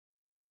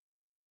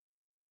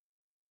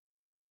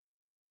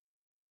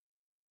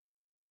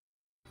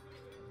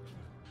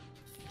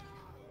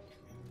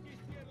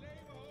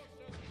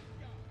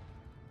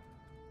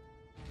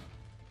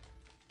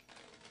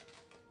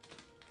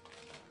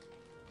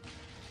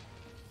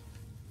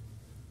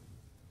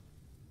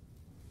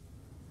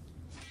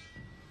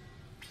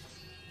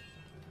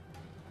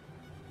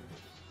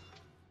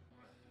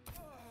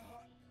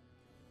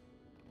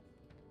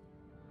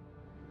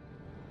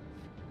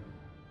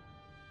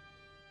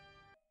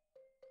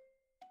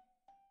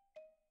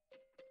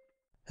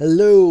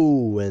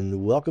Hello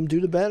and welcome to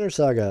the Banner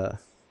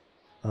Saga.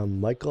 I'm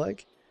Mike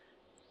Like,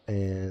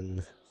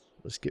 and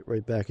let's get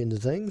right back into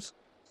things.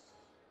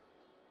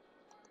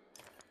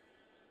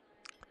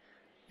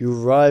 You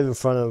arrive in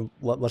front of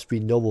what must be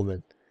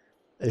noblemen.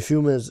 A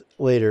few minutes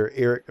later,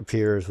 Eric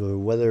appears with a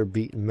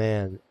weather-beaten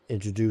man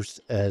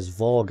introduced as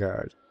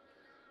Volgard.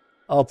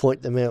 I'll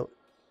point them out,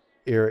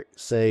 Eric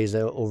says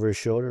out over his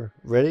shoulder.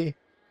 Ready?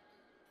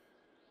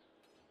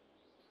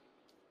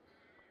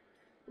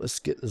 Let's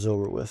get this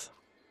over with.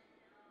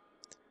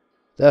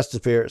 That's the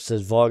spirit,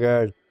 says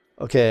Volgard.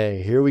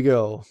 Okay, here we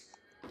go.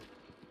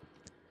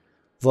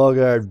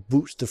 Volgard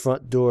boots the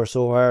front door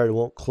so hard it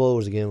won't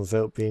close again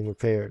without being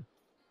repaired.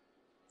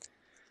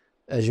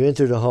 As you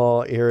enter the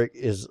hall, Eric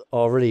is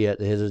already at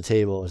the head of the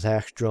table, his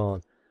axe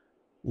drawn.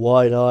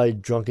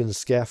 Wide-eyed, drunken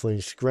scaffolding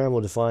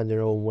scramble to find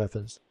their own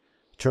weapons,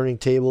 turning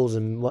tables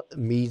and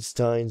mead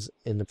steins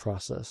in the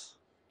process.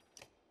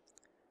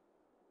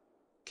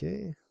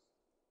 Okay.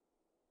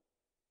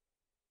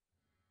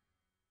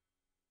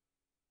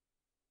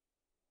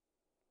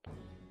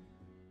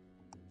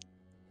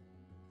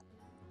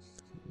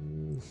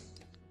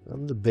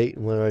 I'm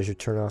debating whether I should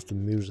turn off the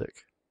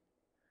music,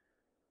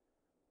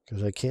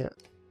 because I can't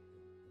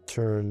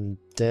turn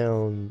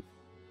down.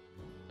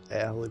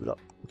 I'll leave it up.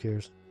 Who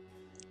cares?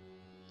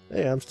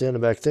 Hey, I'm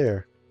standing back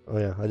there. Oh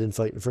yeah, I didn't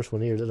fight in the first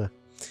one here, did I?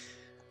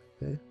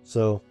 Okay,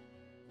 so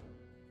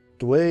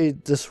the way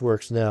this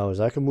works now is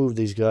I can move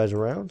these guys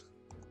around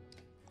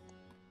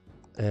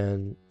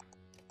and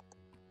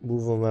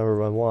move them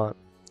wherever I want.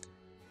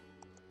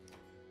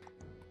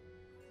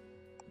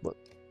 But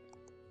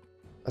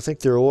I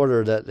think their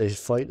order that they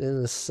fight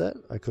in is set.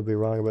 I could be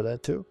wrong about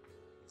that too.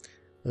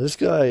 Now, this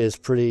guy is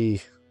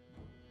pretty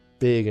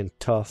big and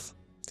tough.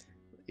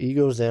 He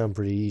goes down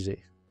pretty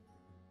easy.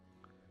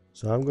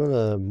 So I'm going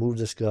to move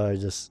this guy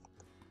just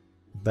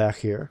back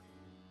here.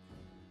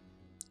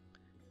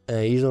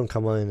 And he's going to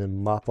come in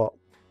and mop up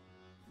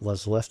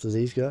what's left of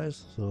these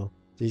guys. So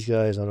these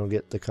guys, I don't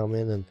get to come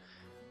in and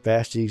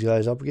bash these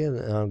guys up again,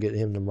 and I don't get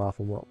him to mop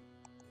them up.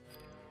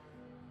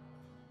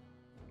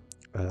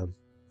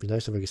 Be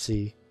nice if I could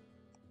see.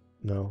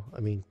 No,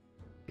 I mean,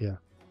 yeah.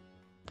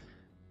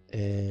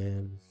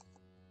 And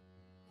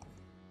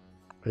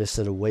I just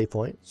set a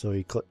waypoint, so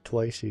you click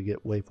twice, you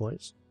get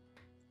waypoints.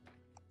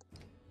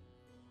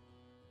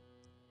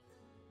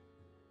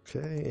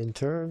 Okay, in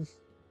turn.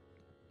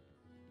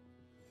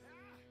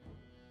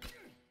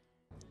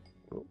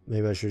 Oh,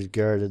 maybe I should have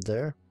guarded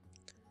there.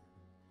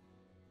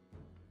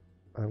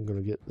 I'm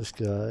gonna get this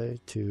guy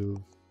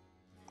to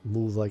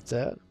move like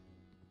that.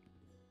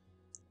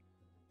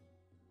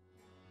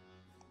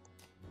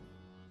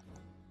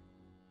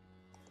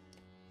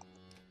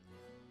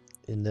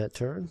 In that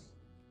turn.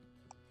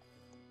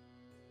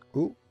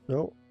 Ooh,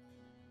 no.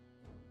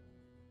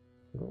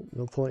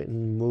 No point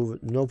in moving.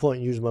 No point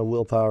in using my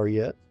willpower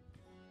yet.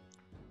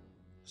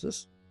 Is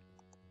this?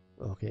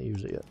 Oh, can't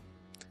use it yet.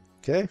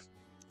 Okay.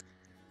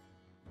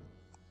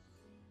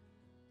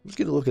 Let's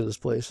get a look at this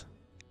place.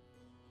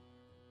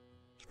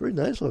 It's pretty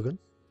nice looking,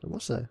 I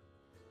must say.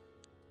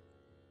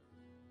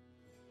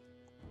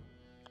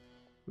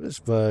 This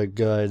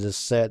guy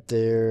just sat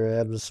there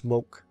having a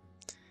smoke.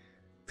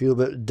 Feel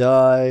about to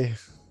die.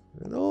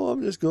 And, oh,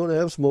 I'm just going to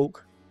have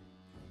smoke.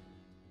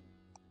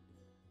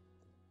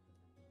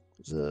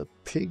 There's a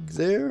pig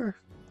there.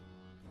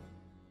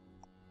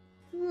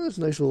 Oh, that's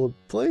a nice little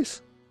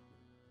place.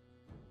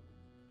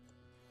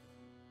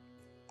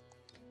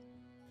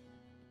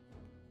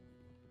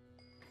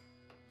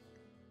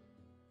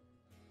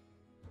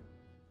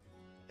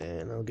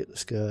 And I'll get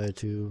this guy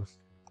to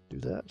do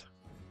that.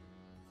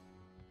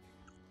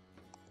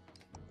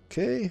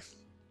 Okay.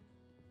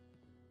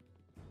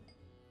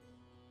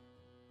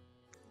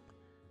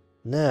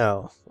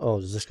 Now, oh,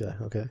 there's this guy.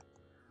 Okay.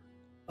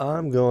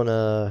 I'm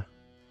gonna.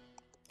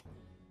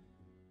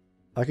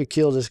 I could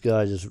kill this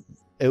guy just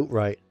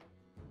outright.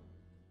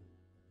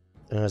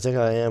 And I think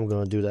I am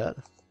gonna do that.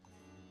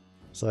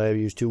 So I have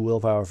used 2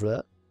 willpower for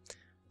that.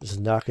 Just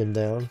knock him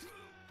down.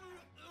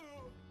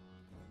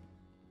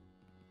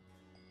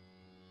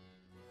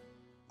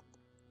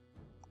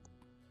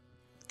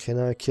 Can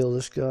I kill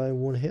this guy in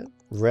 1 hit?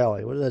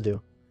 Rally, what did that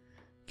do?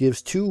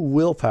 Gives 2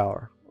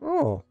 willpower.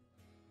 Oh.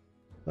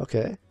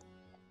 Okay.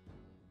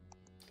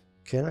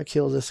 Can I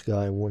kill this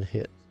guy in 1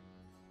 hit?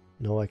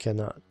 No, I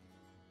cannot.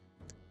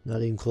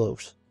 Not even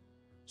close.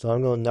 So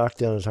I'm going to knock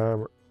down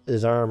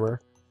his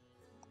armor.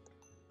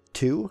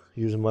 2,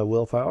 using my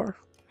willpower.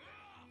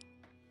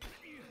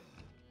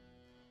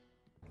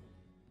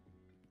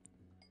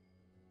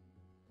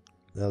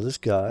 Now this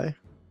guy,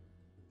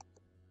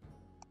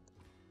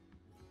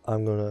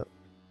 I'm gonna.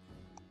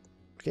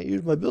 I can't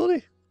use my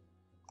ability?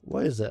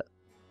 Why is that?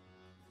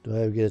 Do I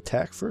have to get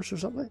attacked first or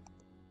something?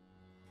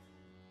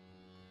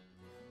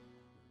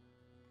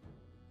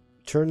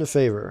 Turn the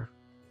favor.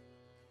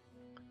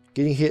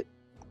 Getting hit.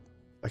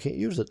 I can't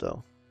use it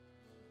though.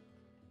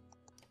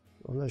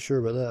 I'm not sure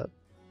about that.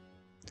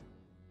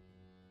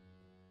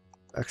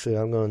 Actually,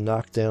 I'm going to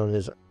knock down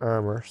his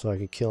armor so I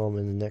can kill him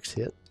in the next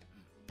hit.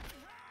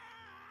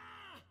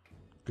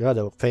 God,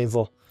 that was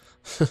painful.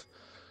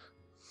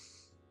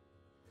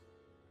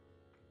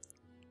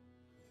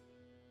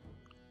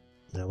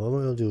 Now, what am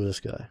I going to do with this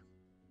guy?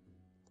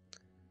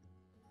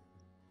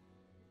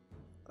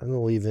 I'm going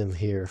to leave him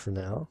here for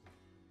now.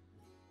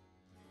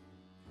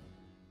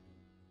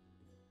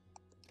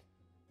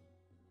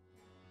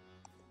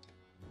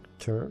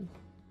 Turn.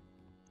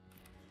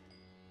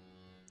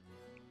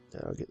 Now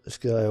I'll get this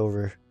guy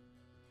over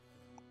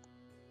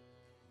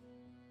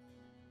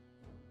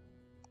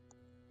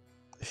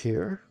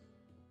here.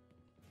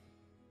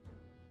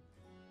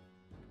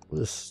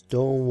 With a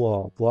stone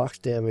wall. Blocks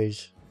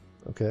damage.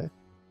 Okay.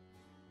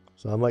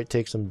 So I might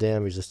take some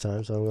damage this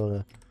time, so I'm going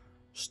to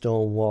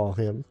stone wall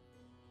him.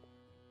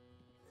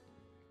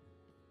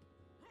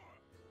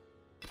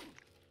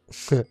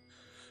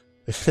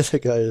 The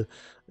guy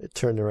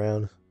turned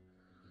around.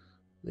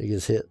 He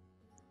gets hit.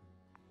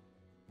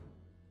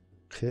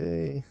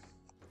 Okay.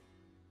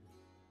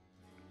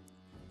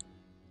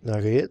 Now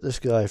I can hit this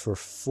guy for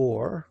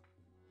 4.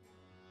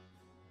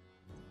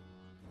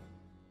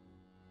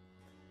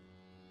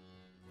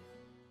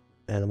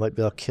 And I might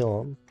be able to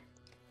kill him.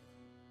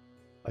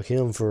 I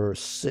kill him for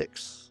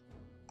 6.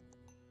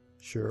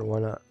 Sure, why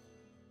not?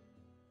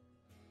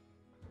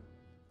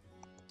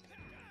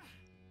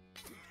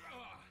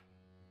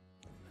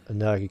 And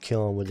now I can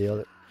kill him with the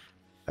other.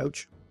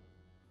 Ouch.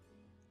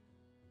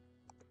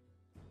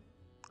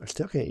 I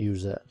still can't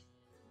use that.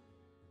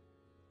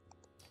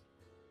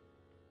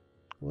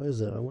 What is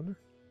that, I wonder?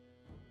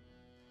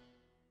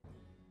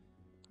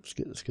 Let's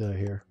get this guy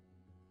here.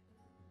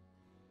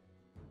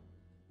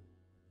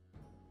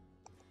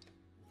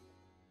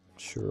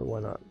 Sure, why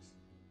not?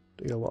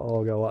 They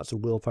all got lots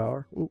of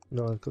willpower. Ooh,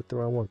 no, I clicked the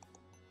wrong one.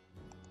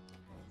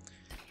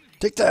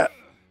 Take that!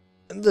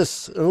 And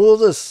this, and all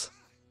this.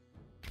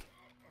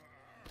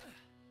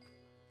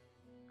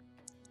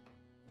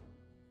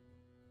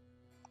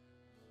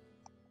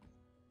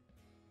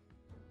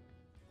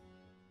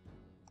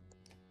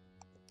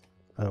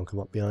 I don't come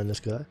up behind this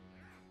guy.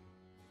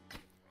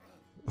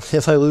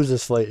 If I lose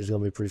this fight, it's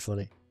going to be pretty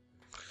funny.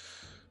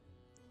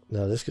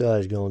 Now, this guy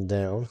is going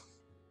down.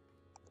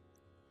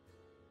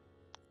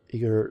 He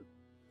could...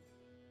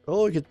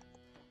 Oh,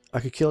 I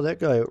could kill that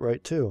guy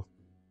outright, too.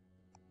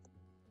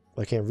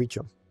 I can't reach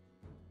him.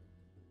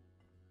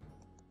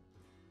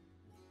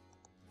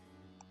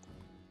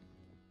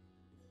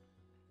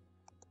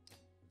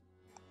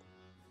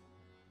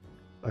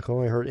 I can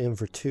only hurt him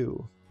for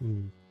 2.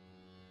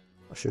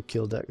 I should have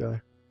killed that guy.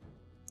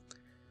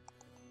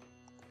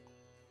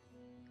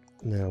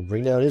 Now,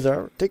 bring down his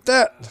armor. Take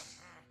that!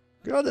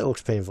 God, that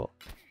looks painful.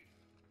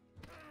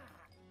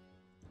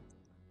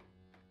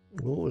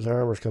 Oh, his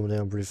armor's coming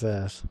down pretty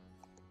fast.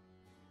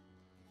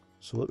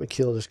 So let me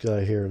kill this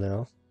guy here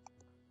now.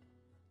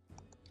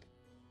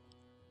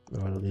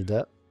 No, I don't need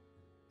that.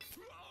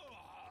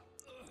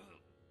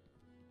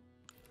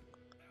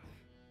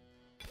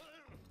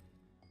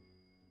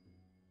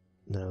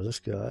 Now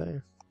this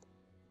guy.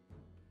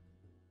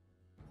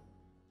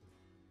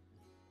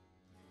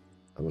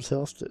 How much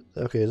health did...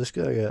 Okay, this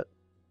guy got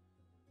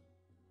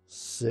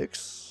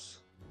 6.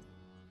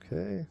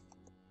 Okay.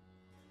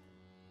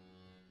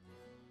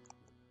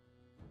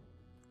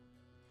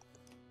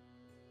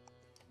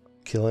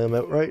 Kill him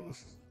outright.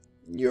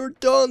 You're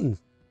done.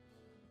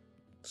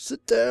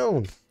 Sit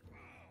down.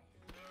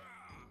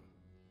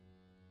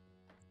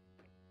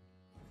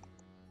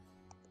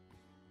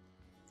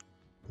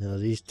 Now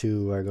these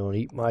two are going to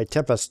eat my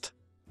Tempest.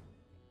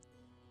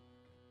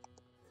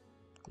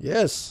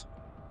 Yes.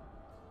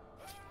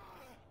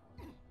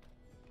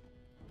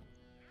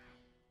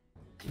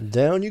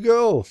 Down you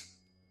go.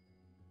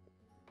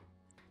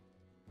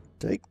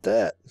 Take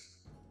that.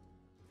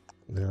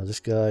 Now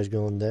this guy's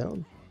going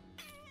down.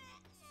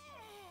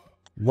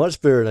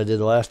 Much better than I did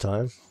last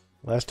time.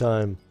 Last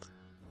time,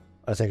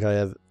 I think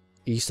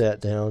he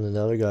sat down and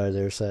the other guy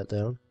there sat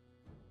down.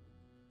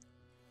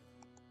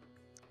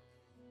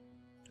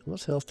 How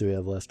much health do we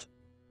have left?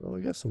 Well,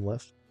 we got some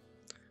left.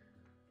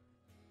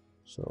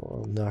 So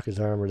I'll knock his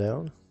armor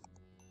down.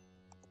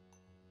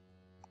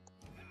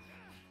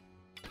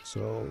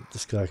 So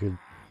this guy could...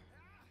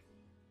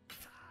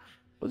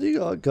 What do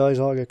you guys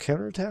all got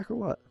counterattack or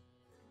what?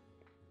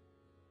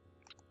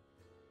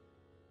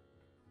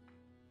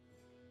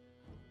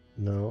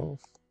 No.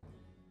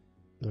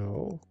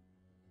 No.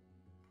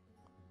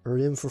 Hurt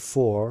him for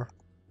 4.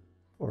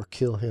 Or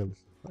kill him.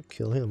 I'll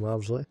kill him,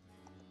 obviously.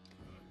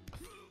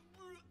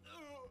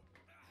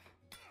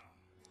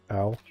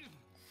 Ow.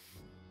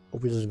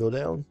 Hope he doesn't go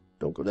down.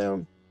 Don't go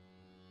down.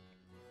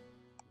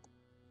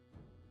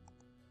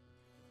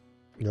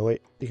 No,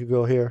 wait. He could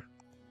go here.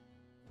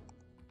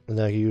 And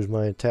then I can use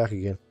my attack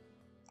again.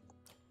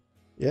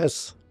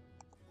 Yes.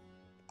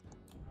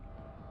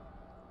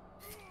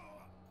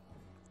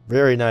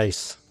 Very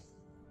nice.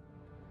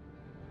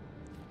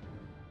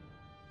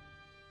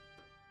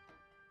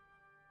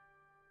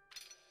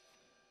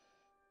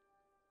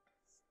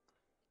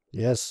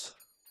 Yes.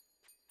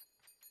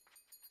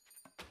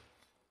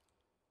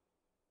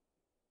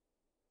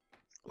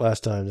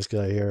 Last time, this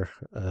guy here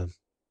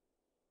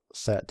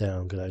sat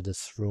down because I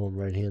just threw him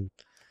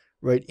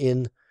right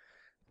in,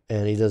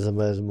 and he doesn't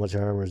have as much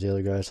armor as the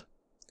other guys.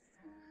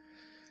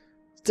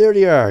 There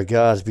they are,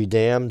 gods be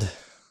damned.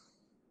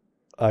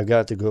 I've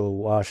got to go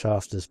wash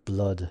off this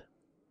blood.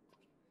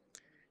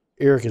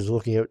 Eric is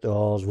looking out the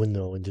hall's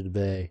window into the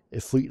bay. A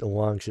fleet of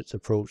longships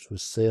approach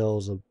with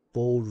sails of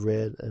bold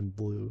red and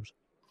blues.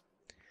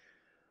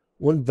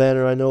 One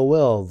banner I know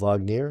well,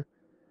 Wagner.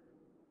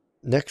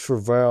 Next for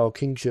Varl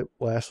kingship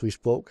last we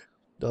spoke.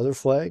 The other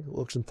flag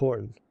looks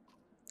important.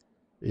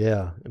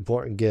 Yeah,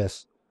 important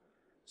guess.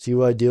 See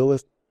what I deal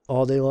with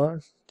all day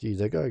long? Geez,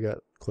 that guy got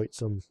quite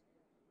some...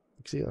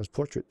 You can see it on his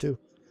portrait too.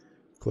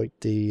 Quite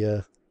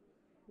the...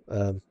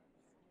 oh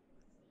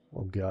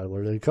God,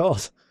 what are they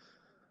called?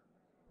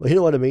 Well, you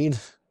know what I mean.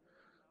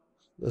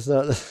 That's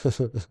not...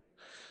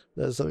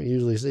 That's something you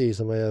usually see.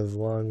 Somebody have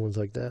long ones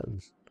like that.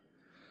 And,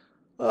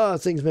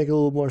 things make a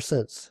little more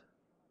sense.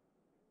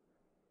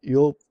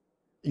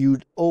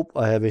 You'd hope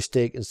I have a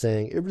stake in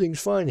saying everything's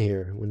fine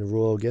here when the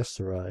royal guests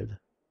arrived.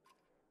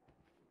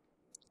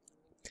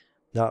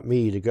 Not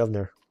me, the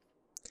governor.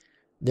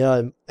 Now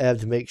I have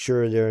to make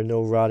sure there are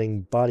no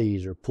rotting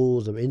bodies or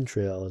pools of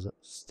entrails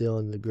still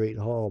in the great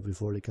hall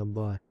before they come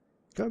by.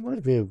 It kind of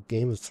reminds me of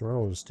Game of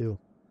Thrones, too.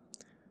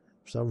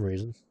 For some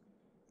reason.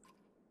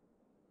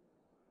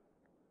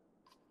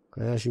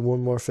 Can I ask you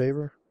one more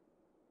favor?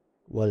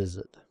 What is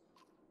it?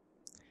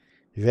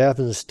 If you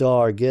happen to stall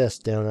our guests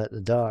down at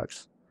the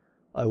docks,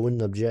 I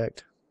wouldn't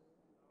object.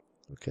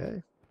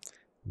 Okay.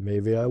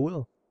 Maybe I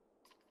will.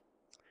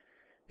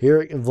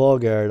 Herrick and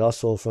Volgard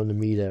also from the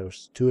meat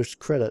house. To his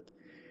credit,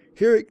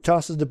 Herrick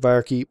tosses the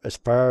barkeep a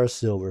spar of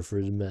silver for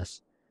his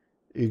mess.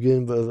 You give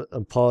him an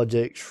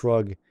apologetic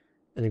shrug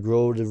and a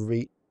grow to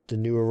meet the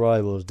new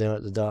arrivals down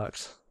at the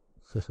docks.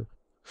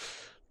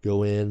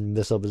 Go in,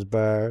 mess up his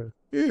bar.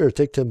 Here,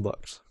 take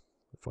 $10.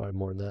 Probably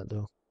more than that,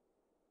 though.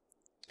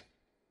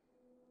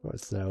 Probably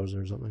 1,000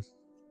 or something.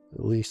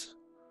 At least.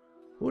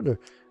 I wonder,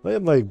 I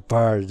have my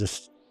bar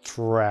just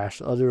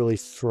trashed, utterly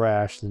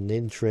thrashed, and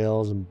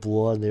entrails and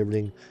blood and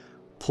everything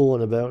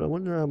pulling about. I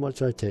wonder how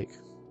much I take.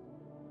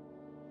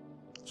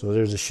 So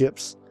there's the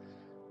ships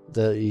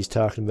that he's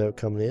talking about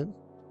coming in.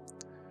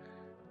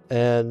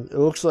 And it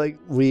looks like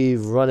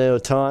we've run out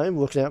of time.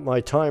 Looking at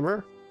my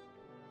timer,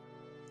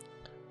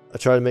 I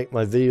try to make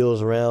my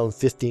videos around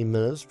 15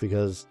 minutes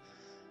because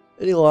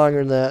any longer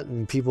than that,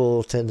 and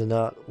people tend to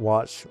not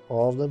watch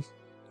all of them.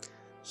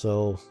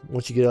 So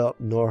once you get up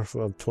north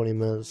of 20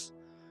 minutes,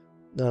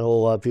 not a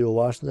whole lot of people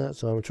watching that.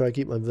 So I'm going to try to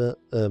keep my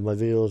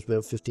videos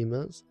about 15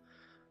 minutes.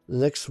 The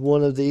next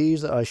one of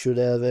these I should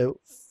have out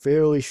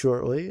fairly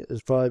shortly.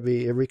 It's probably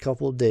be every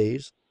couple of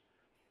days.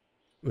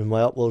 And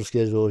my upload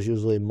schedule is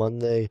usually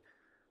Monday,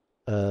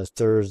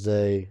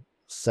 Thursday,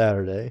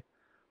 Saturday.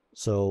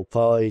 So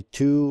probably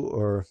 2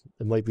 or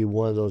it might be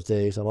one of those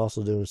days. I'm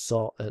also doing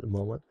salt at the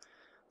moment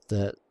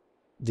that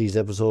these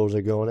episodes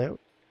are going out.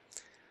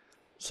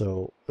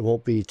 So it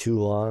won't be too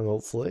long,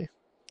 hopefully.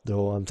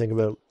 Though I'm thinking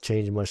about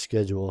changing my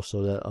schedule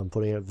so that I'm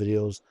putting out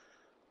videos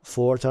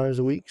 4 times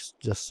a week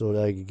just so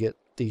that I can get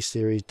these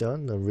series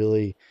done. I'm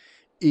really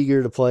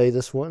eager to play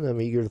this one.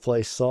 I'm eager to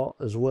play Salt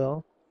as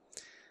well.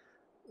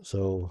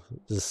 So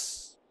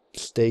just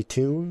stay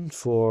tuned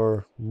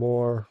for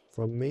more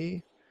from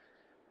me.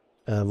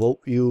 I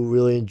hope you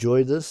really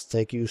enjoyed this.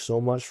 Thank you so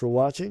much for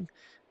watching.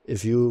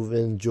 If you've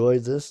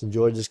enjoyed this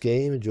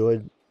game,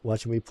 enjoyed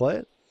watching me play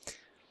it,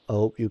 I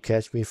hope you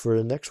catch me for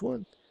the next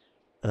one.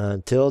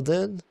 Until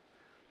then,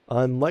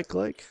 I'm Mike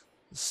Like.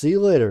 See you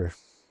later.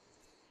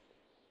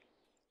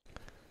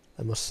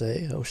 I must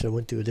say, I wish I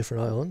went to a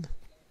different island.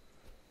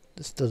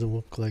 This doesn't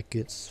look like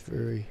it's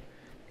very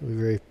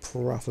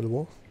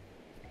profitable.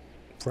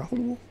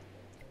 Profitable?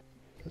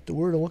 Is that the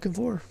word I'm looking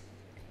for?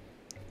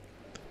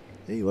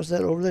 Hey, what's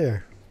that over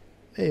there?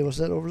 Hey, what's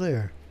that over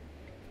there?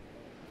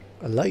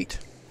 A light.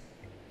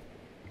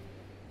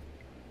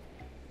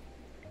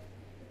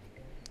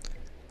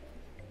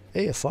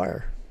 Hey, a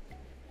fire.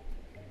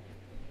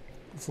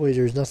 Hopefully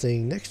there's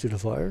nothing next to the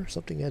fire.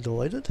 Something had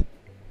lighted.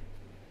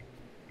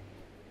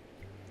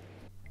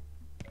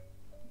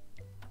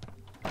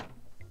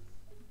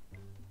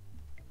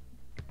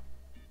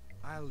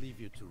 I'll leave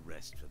you to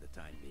rest for the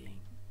time being.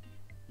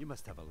 You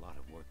must have a lot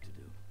of work to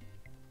do.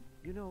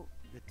 You know,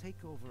 the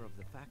takeover of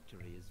the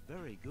factory is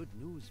very good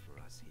news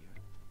for us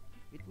here.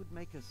 It would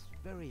make us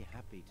very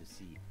happy to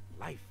see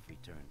life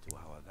return to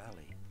our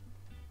valley.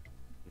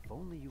 If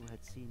only you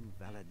had seen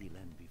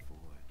Valadilen before.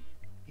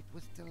 It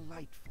was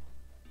delightful.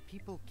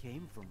 People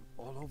came from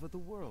all over the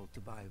world to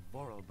buy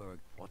Vorarlberg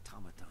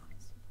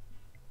automatons.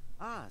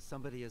 Ah,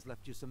 somebody has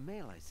left you some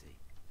mail, I see.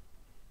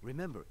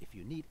 Remember, if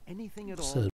you need anything at all...